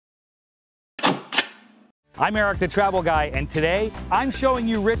I'm Erik the Travel Guy, and today I'm showing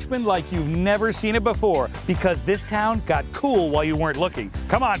you Richmond like you've never seen it before because this town got cool while you weren't looking.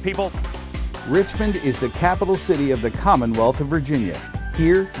 Come on, people. Richmond is the capital city of the Commonwealth of Virginia.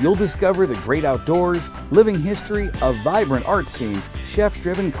 Here, you'll discover the great outdoors, living history, a vibrant art scene,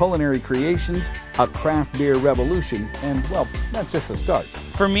 chef-driven culinary creations, a craft beer revolution, and, well, that's just the start.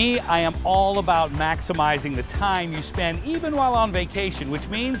 For me, I am all about maximizing the time you spend even while on vacation, which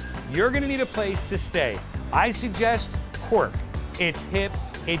means you're going to need a place to stay. I suggest Quirk. It's hip,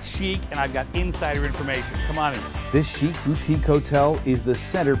 it's chic, and I've got insider information. Come on in. This chic boutique hotel is the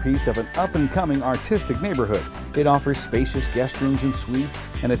centerpiece of an up-and-coming artistic neighborhood. It offers spacious guest rooms and suites,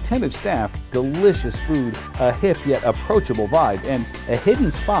 an attentive staff, delicious food, a hip yet approachable vibe, and a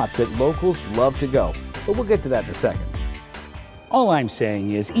hidden spot that locals love to go. But we'll get to that in a second. All I'm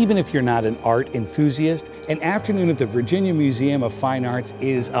saying is, even if you're not an art enthusiast, an afternoon at the Virginia Museum of Fine Arts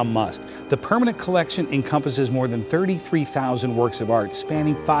is a must. The permanent collection encompasses more than 33,000 works of art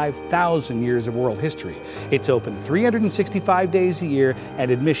spanning 5,000 years of world history. It's open 365 days a year and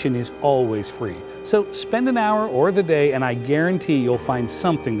admission is always free. So spend an hour or the day and I guarantee you'll find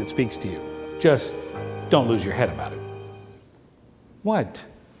something that speaks to you. Just don't lose your head about it. What?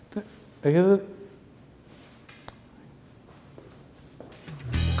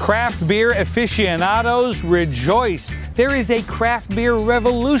 Craft beer aficionados, rejoice! There is a craft beer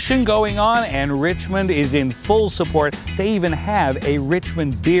revolution going on and Richmond is in full support. They even have a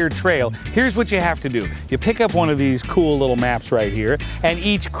Richmond beer trail. Here's what you have to do. You pick up one of these cool little maps right here, and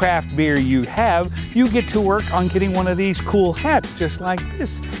each craft beer you have, you get to work on getting one of these cool hats just like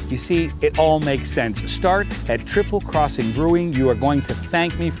this. You see, it all makes sense. Start at Triple Crossing Brewing. You are going to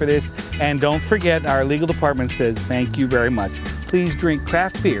thank me for this. And don't forget, our legal department says thank you very much. Please drink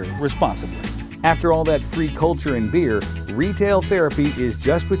craft beer responsibly. After all that free culture and beer, retail therapy is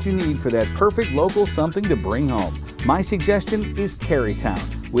just what you need for that perfect local something to bring home. My suggestion is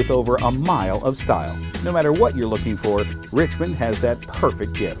Carytown, with over a mile of style. No matter what you're looking for, Richmond has that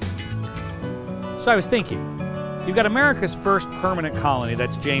perfect gift. So I was thinking, you've got America's first permanent colony,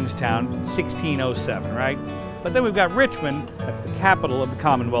 that's Jamestown, 1607, right? But then we've got Richmond, that's the capital of the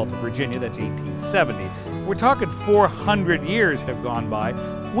Commonwealth of Virginia, that's 1870. We're talking 400 years have gone by.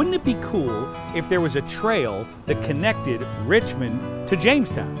 Wouldn't it be cool if there was a trail that connected Richmond to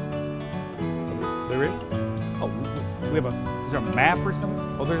Jamestown? There is? Oh, we have is there a map or something?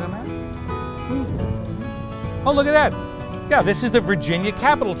 Oh, there's a map? Oh, look at that. Yeah, this is the Virginia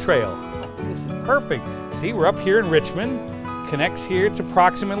Capital Trail. This is perfect. See, we're up here in Richmond. Connects here, it's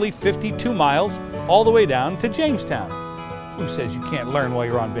approximately 52 miles all the way down to Jamestown. Who says you can't learn while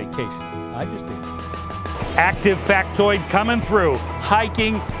you're on vacation? I just did. Active factoid coming through.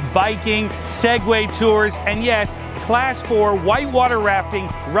 Hiking, biking, Segway tours, and yes, Class 4 whitewater rafting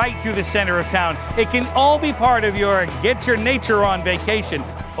right through the center of town. It can all be part of your Get Your Nature On vacation.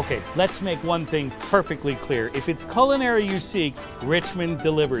 Okay, let's make one thing perfectly clear. If it's culinary you seek, Richmond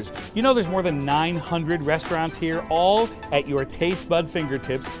delivers. You know there's more than 900 restaurants here, all at your taste bud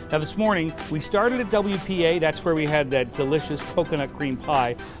fingertips. Now this morning, we started at WPA, that's where we had that delicious coconut cream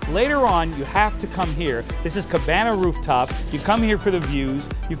pie. Later on, you have to come here. This is Cabana Rooftop. You come here for the views,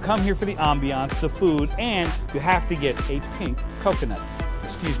 you come here for the ambiance, the food, and you have to get a pink coconut.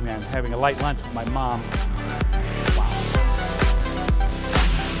 Excuse me, I'm having a light lunch with my mom.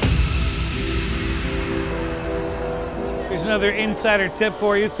 Here's another insider tip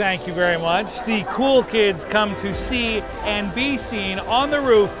for you. Thank you very much. The cool kids come to see and be seen on the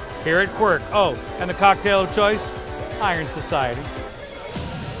roof here at Quirk. Oh, and the cocktail of choice? Iron Society.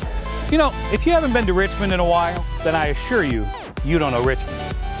 You know, if you haven't been to Richmond in a while, then I assure you, you don't know Richmond.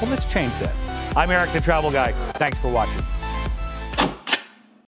 Well, let's change that. I'm Erik the Travel Guy. Thanks for watching.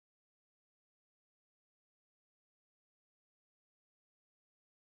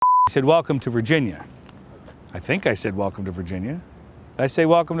 I said, welcome to Virginia. I think I said welcome to Virginia. Did I say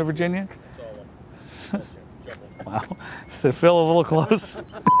welcome to Virginia? Wow, does it feel a little close?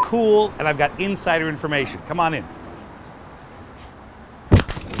 Cool, and I've got insider information. Come on in.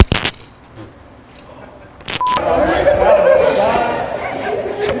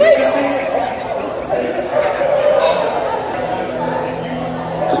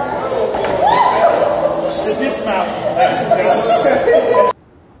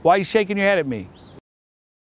 Why are you shaking your head at me?